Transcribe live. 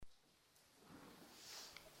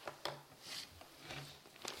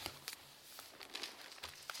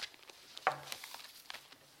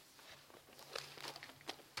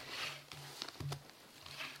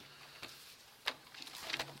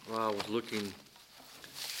Well, I was looking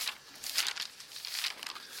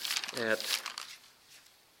at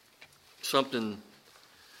something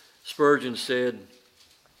Spurgeon said.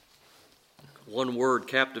 One word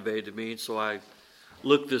captivated me, so I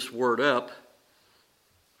looked this word up,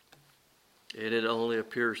 and it only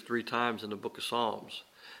appears 3 times in the book of Psalms.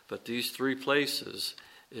 But these 3 places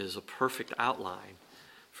is a perfect outline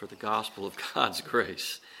for the gospel of God's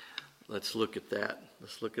grace. Let's look at that.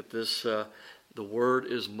 Let's look at this. The word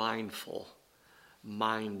is mindful.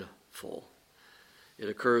 Mindful. It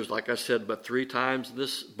occurs, like I said, but 3 times in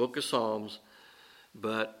this book of Psalms,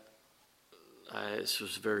 but this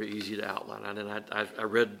was very easy to outline. And I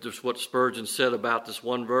read just what Spurgeon said about this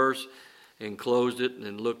one verse and closed it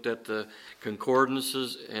and looked at the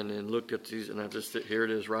concordances and then looked at these, and here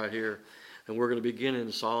it is right here. And we're going to begin in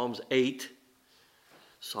Psalms 8.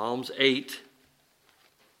 Psalms 8.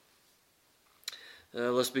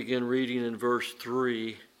 Let's begin reading in verse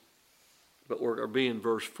 3, but we're going to be in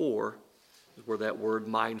verse 4, where that word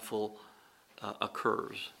mindful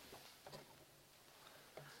occurs.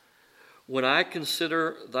 When I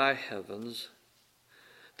consider thy heavens,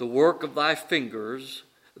 the work of thy fingers,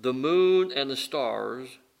 the moon and the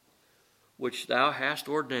stars, which thou hast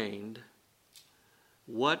ordained,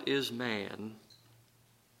 what is man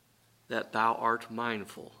that thou art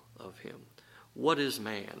mindful of him? What is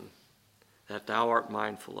man that thou art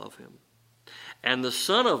mindful of him? And the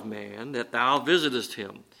Son of Man that thou visitest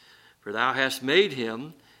him? For thou hast made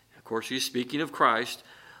him, of course he's speaking of Christ,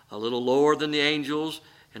 a little lower than the angels,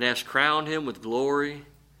 and hast crowned him with glory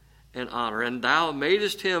and honor. And thou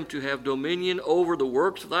madest him to have dominion over the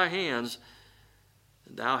works of thy hands,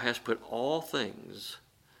 and thou hast put all things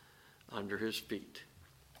under his feet.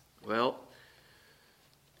 Well,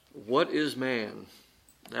 what is man?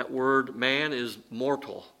 That word man is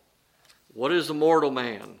mortal. What is a mortal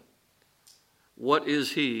man? What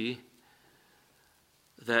is he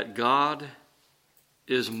that God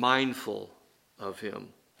is mindful of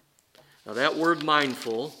him? Now that word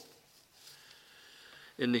mindful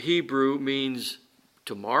in the Hebrew means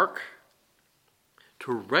to mark,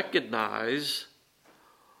 to recognize,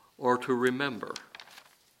 or to remember.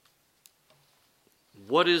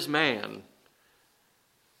 What is man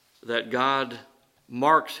that God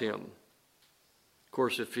marks him? Of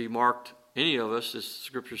course, if he marked any of us, as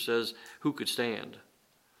Scripture says, who could stand?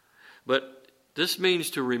 But this means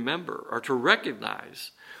to remember or to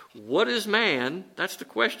recognize. What is man? That's the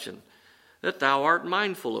question. That thou art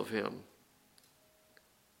mindful of him.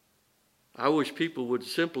 I wish people would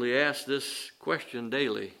simply ask this question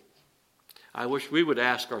daily. I wish we would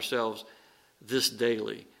ask ourselves this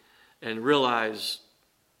daily and realize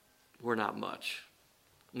we're not much.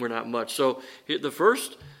 We're not much. So the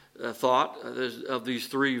first thought of these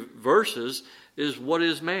 3 verses is, what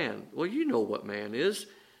is man? Well, you know what man is.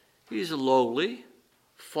 He's a lowly,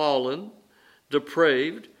 fallen,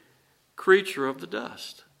 depraved creature of the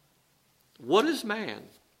dust. What is man?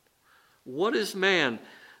 What is man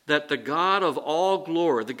that the God of all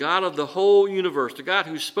glory, the God of the whole universe, the God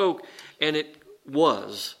who spoke and it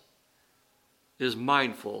was, is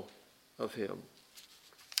mindful of him?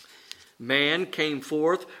 Man came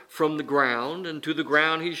forth from the ground, and to the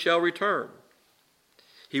ground he shall return.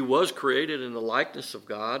 He was created in the likeness of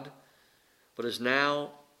God, but is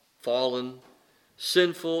now fallen,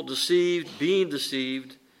 sinful, deceived, being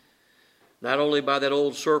deceived, not only by that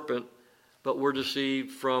old serpent, but we're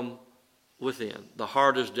deceived from within. The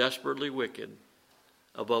heart is desperately wicked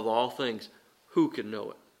above all things. Who can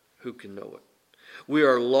know it? Who can know it? We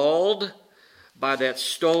are lulled by that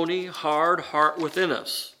stony, hard heart within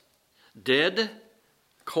us. Dead,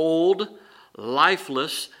 cold,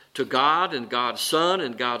 lifeless to God and God's Son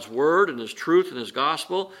and God's Word and His truth and His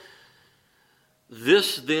gospel.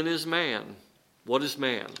 This then is man. What is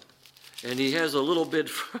man? And he has a little bit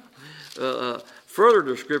further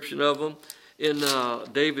description of him.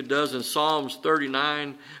 David does in Psalms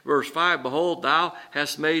 39, verse 5, Behold, thou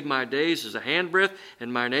hast made my days as a handbreadth,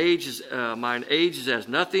 and mine age is as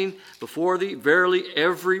nothing before thee. Verily,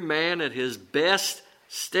 every man at his best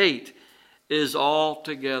state is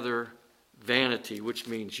altogether vanity, which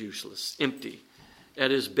means useless, empty.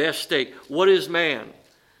 At his best state. What is man?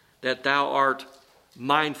 That thou art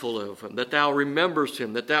mindful of him, that thou rememberest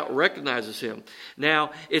him, that thou recognizes him.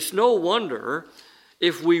 Now, it's no wonder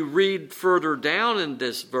if we read further down in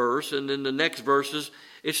this verse and in the next verses,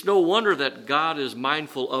 it's no wonder that God is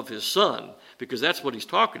mindful of his Son, because that's what he's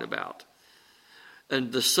talking about.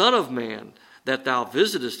 And the Son of Man, that thou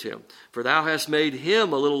visitest him, for thou hast made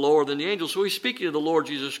him a little lower than the angels. So he's speaking of the Lord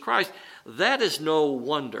Jesus Christ. That is no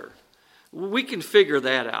wonder. We can figure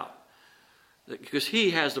that out. because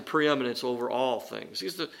he has the preeminence over all things.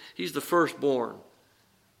 He's the firstborn.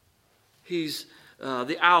 He's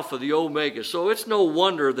the Alpha, the Omega. So it's no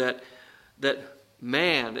wonder that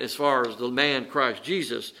man, as far as the man Christ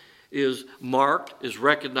Jesus, is marked, is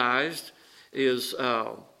recognized, is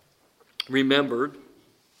remembered.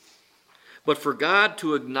 But for God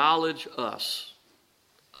to acknowledge us,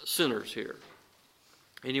 sinners here,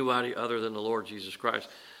 anybody other than the Lord Jesus Christ,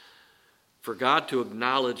 for God to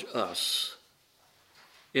acknowledge us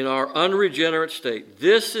in our unregenerate state,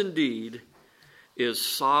 this indeed is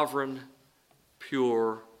sovereign,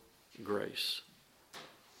 pure grace.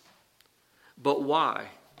 But why?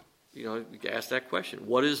 You can ask that question.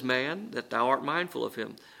 What is man that thou art mindful of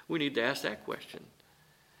him? We need to ask that question.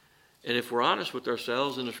 And if we're honest with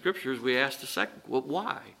ourselves in the Scriptures, we ask the second, well,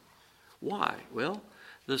 why? Why? Well,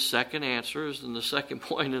 the second answer is in the second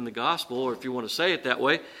point in the Gospel, or if you want to say it that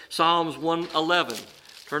way, Psalms 111.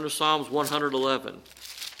 Turn to Psalms 111.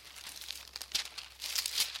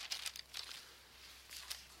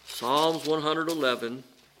 Psalms 111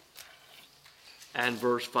 and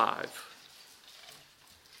verse 5.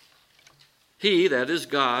 He, that is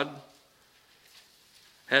God,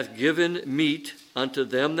 hath given meat unto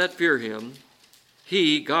them that fear him.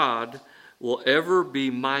 He, God, will ever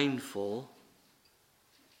be mindful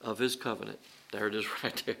of his covenant. There it is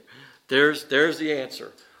right there. There's the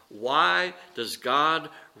answer. Why does God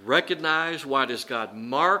recognize? Why does God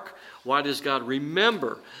mark? Why does God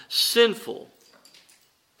remember sinful,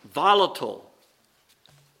 volatile,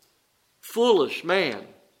 foolish man?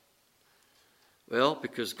 Well,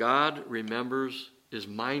 because God remembers, is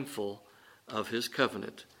mindful of his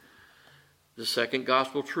covenant. The second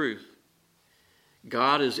gospel truth.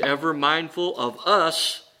 God is ever mindful of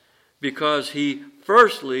us because he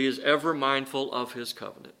firstly is ever mindful of his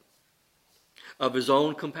covenant, of his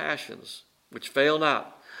own compassions, which fail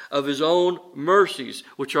not, of his own mercies,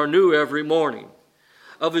 which are new every morning,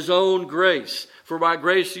 of his own grace, for by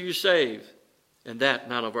grace are you saved, and that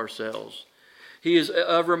not of ourselves. He is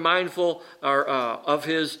ever mindful of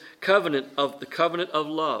his covenant, of the covenant of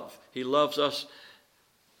love. He loves us.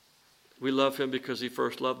 We love him because he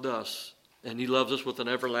first loved us, and he loves us with an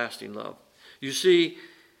everlasting love. You see,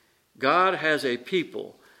 God has a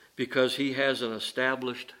people because he has an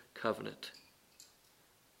established covenant.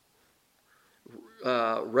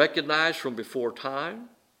 Recognized from before time,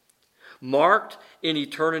 marked in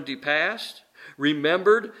eternity past,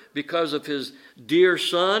 remembered because of his dear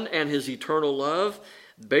Son and his eternal love.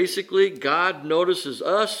 Basically, God notices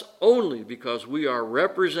us only because we are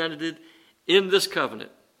represented in this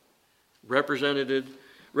covenant. Represented,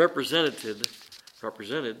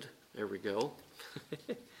 there we go,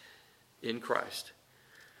 in Christ.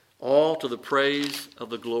 All to the praise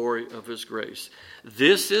of the glory of his grace.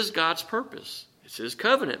 This is God's purpose. It's his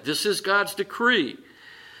covenant. This is God's decree.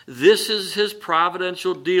 This is his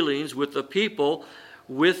providential dealings with the people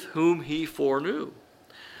with whom he foreknew.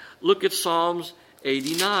 Look at Psalms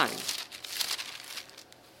 89.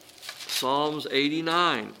 Psalms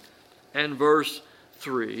 89 and verse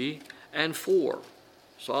 3 and 4.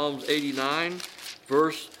 Psalms 89,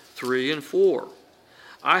 verse 3 and 4.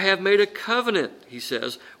 I have made a covenant, he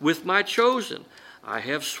says, with my chosen. I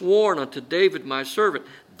have sworn unto David my servant,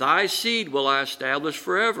 thy seed will I establish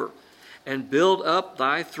forever, and build up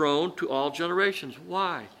thy throne to all generations.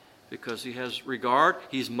 Why? Because he has regard,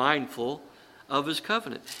 he's mindful of his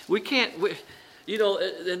covenant. And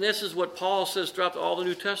this is what Paul says throughout all the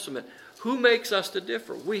New Testament. Who makes us to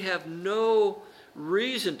differ? We have no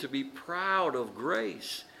reason to be proud of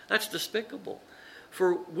grace. That's despicable.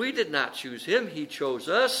 For we did not choose him, he chose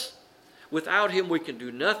us. Without him we can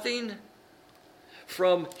do nothing.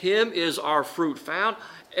 From him is our fruit found.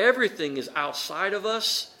 Everything is outside of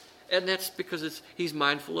us, and that's because he's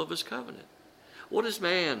mindful of his covenant. What is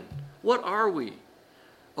man? What are we?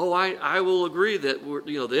 Oh, I will agree that we're,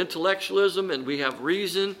 the intellectualism, and we have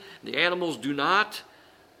reason. The animals do not.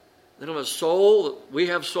 They don't have a soul. We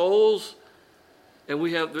have souls. And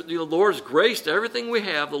we have, the Lord's graced everything we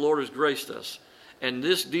have. The Lord has graced us. And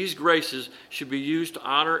these graces should be used to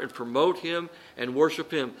honor and promote him and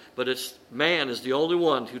worship him. But man is the only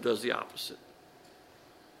one who does the opposite.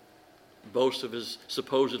 Boasts of his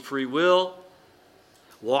supposed free will.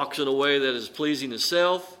 Walks in a way that is pleasing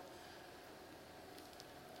himself.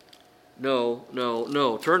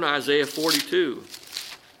 No. Turn to Isaiah 42.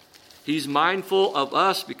 He's mindful of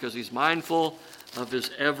us because he's mindful of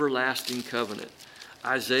his everlasting covenant.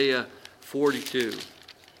 Isaiah 42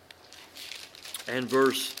 and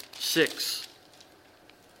verse 6.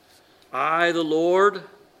 I, the Lord,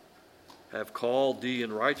 have called thee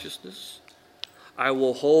in righteousness. I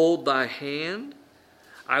will hold thy hand.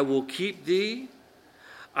 I will keep thee.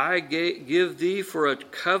 I give thee for a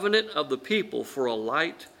covenant of the people, for a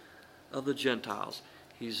light of the Gentiles.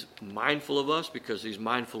 He's mindful of us because he's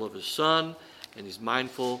mindful of his Son, and he's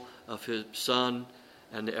mindful of his Son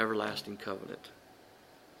and the everlasting covenant.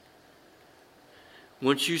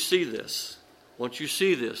 Once you see this,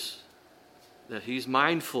 that he's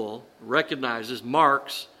mindful, recognizes,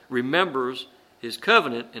 marks, remembers his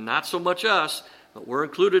covenant, and not so much us, but we're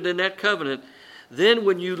included in that covenant, then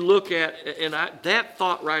when you look at, that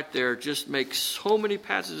thought right there just makes so many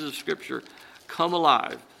passages of Scripture come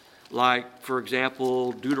alive. Like, for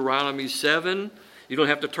example, Deuteronomy 7. You don't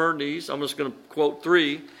have to turn these. I'm just going to quote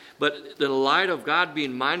 3. But in the light of God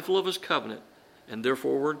being mindful of his covenant, and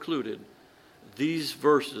therefore we're included, these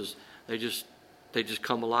verses, they just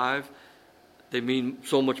come alive. They mean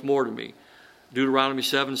so much more to me. Deuteronomy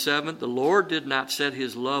 7:7, the Lord did not set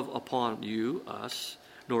his love upon you, us,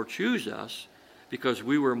 nor choose us, because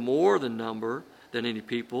we were more than number than any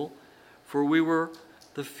people, for we were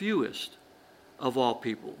the fewest of all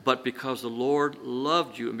people, but because the Lord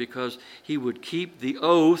loved you, and because he would keep the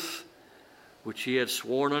oath which he had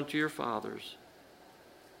sworn unto your fathers.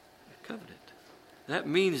 A covenant. That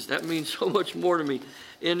means so much more to me.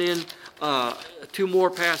 And in 2 more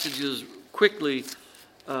passages quickly,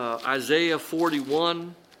 Isaiah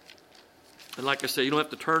 41. And like I say, you don't have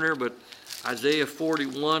to turn there, but Isaiah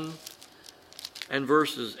 41 and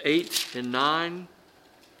verses 8 and 9.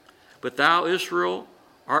 But thou, Israel,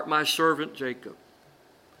 art my servant Jacob,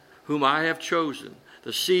 whom I have chosen,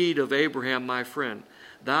 the seed of Abraham my friend.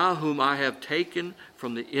 Thou whom I have taken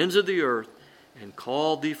from the ends of the earth, and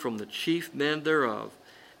called thee from the chief men thereof,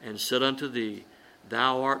 and said unto thee,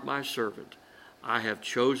 Thou art my servant. I have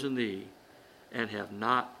chosen thee, and have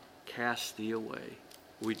not cast thee away.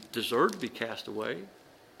 We deserve to be cast away,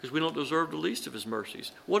 because we don't deserve the least of his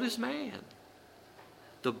mercies. What is man?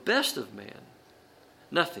 The best of man?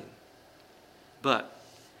 Nothing. But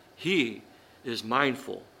he is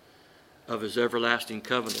mindful of his everlasting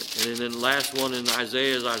covenant. And then the last one in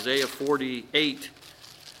Isaiah is Isaiah 48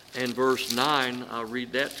 and verse 9. I'll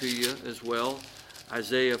read that to you as well.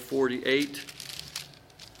 Isaiah 48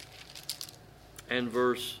 and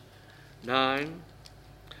verse 9.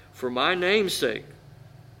 For my name's sake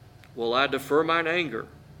will I defer mine anger,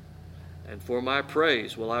 and for my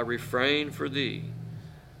praise will I refrain for thee,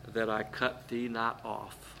 that I cut thee not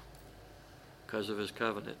off. Because of his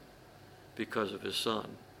covenant, because of his Son,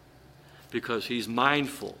 because he's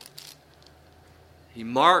mindful. He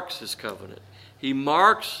marks his covenant. He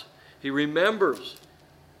remembers,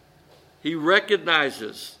 he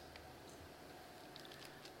recognizes.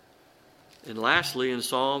 And lastly, in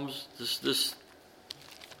Psalms, this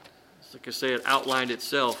like I say, it outlined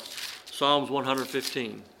itself. Psalms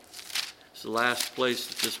 115. It's the last place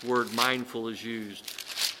that this word mindful is used.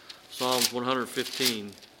 Psalms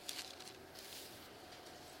 115.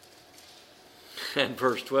 And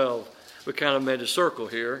verse 12. We kind of made a circle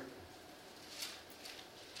here.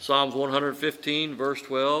 Psalms 115, verse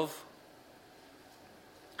 12.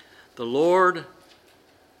 The Lord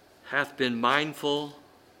hath been mindful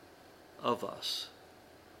of us.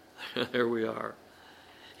 There we are.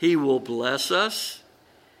 He will bless us.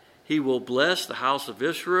 He will bless the house of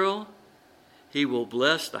Israel. He will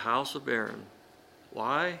bless the house of Aaron.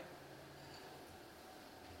 Why?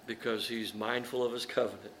 Because he's mindful of his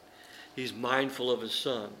covenant. He's mindful of his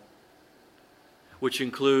Son, which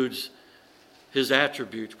includes his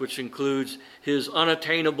attributes, which includes his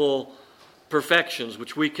unattainable perfections,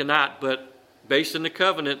 which we cannot. But based on the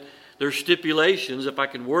covenant, there's stipulations, if I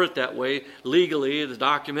can word it that way, legally, the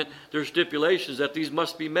document, there's stipulations that these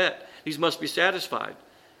must be met. These must be satisfied,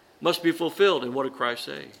 must be fulfilled. And what did Christ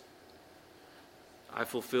say? I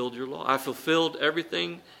fulfilled your law. I fulfilled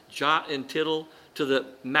everything, jot and tittle, to the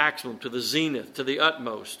maximum, to the zenith, to the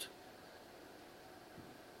utmost.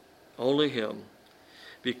 Only him.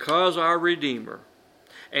 Because our Redeemer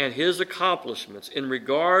and his accomplishments in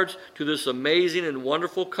regards to this amazing and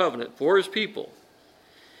wonderful covenant for his people,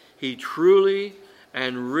 he truly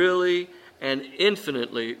and really and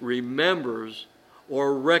infinitely remembers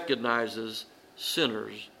or recognizes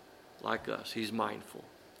sinners like us. He's mindful.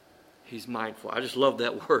 He's mindful. I just love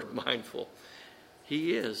that word, mindful.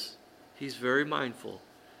 He is. He's very mindful.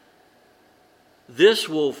 This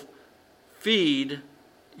will feed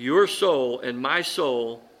your soul and my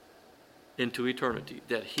soul into eternity,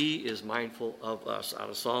 that he is mindful of us. Out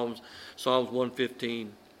of Psalms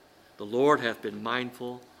 115, the Lord hath been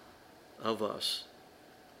mindful of us.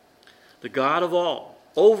 The God of all,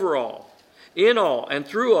 over all, in all, and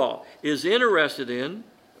through all, is interested in,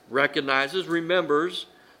 recognizes, remembers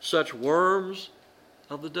such worms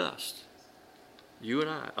of the dust. You and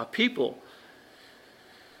I. A people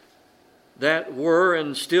that were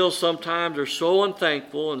and still sometimes are so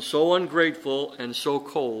unthankful and so ungrateful and so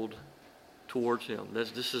cold towards Him.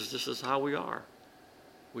 This is how we are.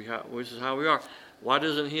 This is how we are. Why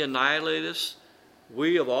doesn't He annihilate us?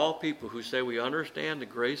 We of all people who say we understand the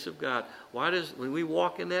grace of God, when we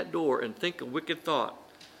walk in that door and think a wicked thought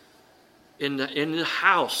in the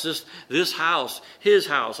house, this house, His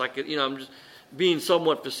house, I'm just being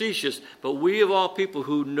somewhat facetious, but we of all people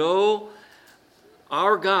who know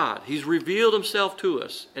our God, He's revealed Himself to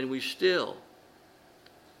us, and we still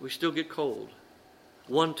get cold,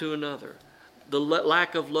 one to another. The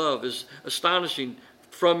lack of love is astonishing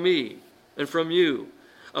from me and from you.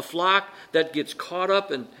 A flock that gets caught up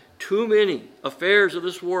in too many affairs of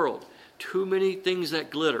this world, too many things that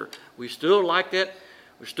glitter. We still like that.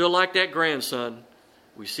 We're still like that grandson.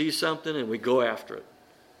 We see something and we go after it,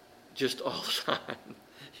 just all the time.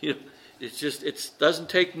 It doesn't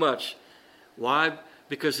take much. Why?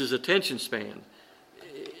 Because his attention span.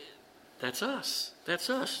 That's us. That's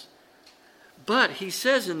us. But he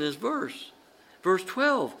says in this verse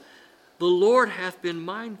 12, the Lord hath been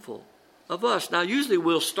mindful of us. Now, usually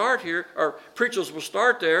we'll start here, or preachers will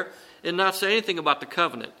start there and not say anything about the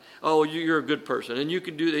covenant. Oh, you're a good person, and you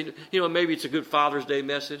can do, maybe it's a good Father's Day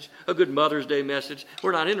message, a good Mother's Day message.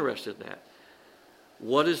 We're not interested in that.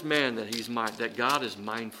 What is man that God is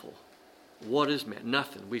mindful? What is man?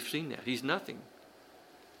 Nothing. We've seen that. He's nothing.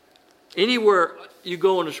 Anywhere you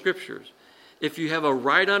go in the Scriptures, if you have a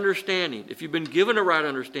right understanding, if you've been given a right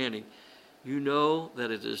understanding, you know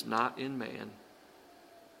that it is not in man.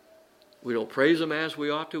 We don't praise Him as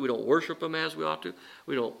we ought to. We don't worship Him as we ought to.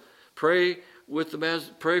 We don't pray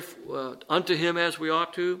unto Him as we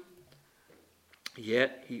ought to.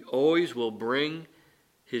 Yet He always will bring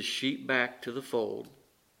His sheep back to the fold,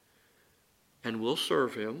 and we'll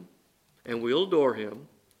serve Him, and we'll adore Him,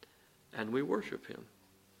 and we worship Him.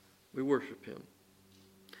 We worship Him.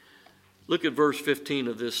 Look at verse 15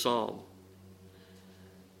 of this psalm.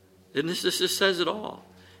 And this says it all.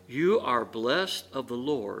 You are blessed of the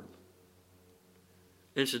Lord.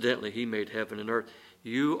 Incidentally, He made heaven and earth.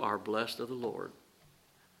 You are blessed of the Lord.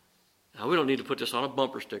 Now, we don't need to put this on a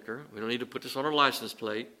bumper sticker. We don't need to put this on our license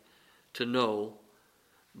plate to know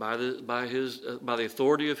by the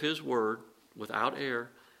authority of His word, without error,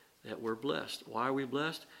 that we're blessed. Why are we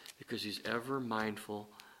blessed? Because He's ever mindful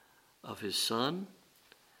of His Son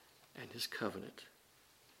and His covenant.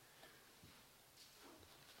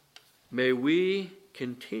 May we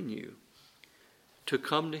continue to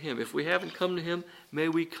come to Him. If we haven't come to Him, may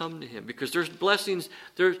we come to Him. Because there's blessings,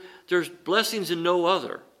 there's blessings in no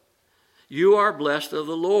other. You are blessed of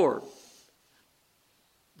the Lord.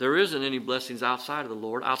 There isn't any blessings outside of the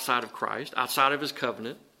Lord, outside of Christ, outside of His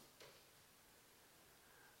covenant.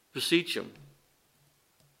 Beseech Him.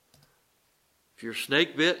 If you're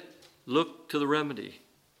snake bit, look to the remedy,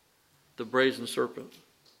 the brazen serpent.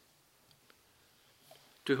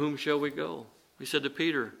 To whom shall we go? He said to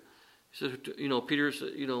Peter, Peter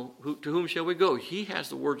said, to whom shall we go? He has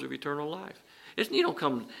the words of eternal life. You don't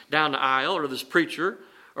come down the aisle or to this preacher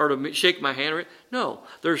or to shake my hand. No,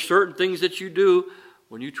 there are certain things that you do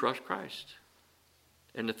when you trust Christ.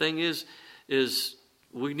 And the thing is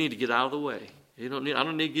we need to get out of the way. I don't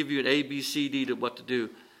need to give you an A, B, C, D to what to do.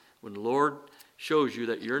 When the Lord shows you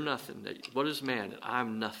that you're nothing, what is man? That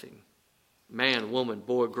I'm nothing. Man, woman,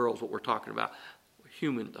 boy, girl is what we're talking about.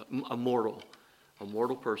 Human, a mortal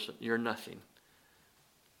person. You're nothing.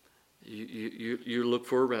 You look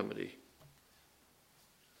for a remedy.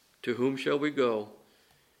 To whom shall we go?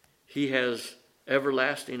 He has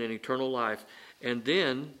everlasting and eternal life. And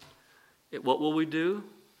then, what will we do?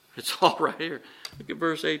 It's all right here. Look at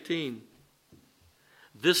verse 18.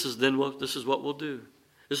 This is what we'll do.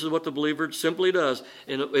 This is what the believer simply does.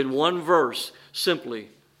 In one verse, simply,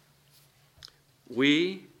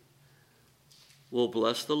 we will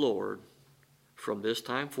bless the Lord from this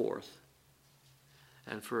time forth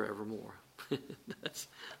and forevermore.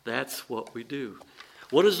 That's what we do.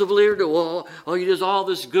 What does the believer do? Well, he does all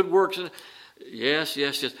this good works. Yes.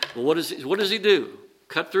 Well, what does he do?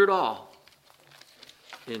 Cut through it all.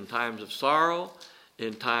 In times of sorrow,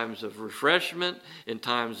 in times of refreshment, in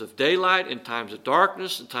times of daylight, in times of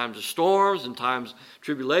darkness, in times of storms, in times of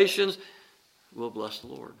tribulations, we'll bless the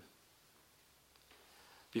Lord.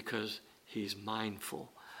 Because He's mindful.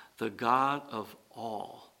 The God of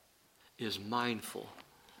all is mindful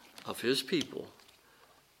of His people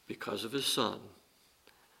because of His Son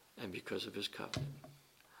and because of His covenant.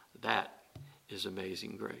 That is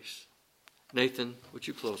amazing grace. Nathan, would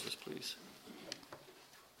you close us, please?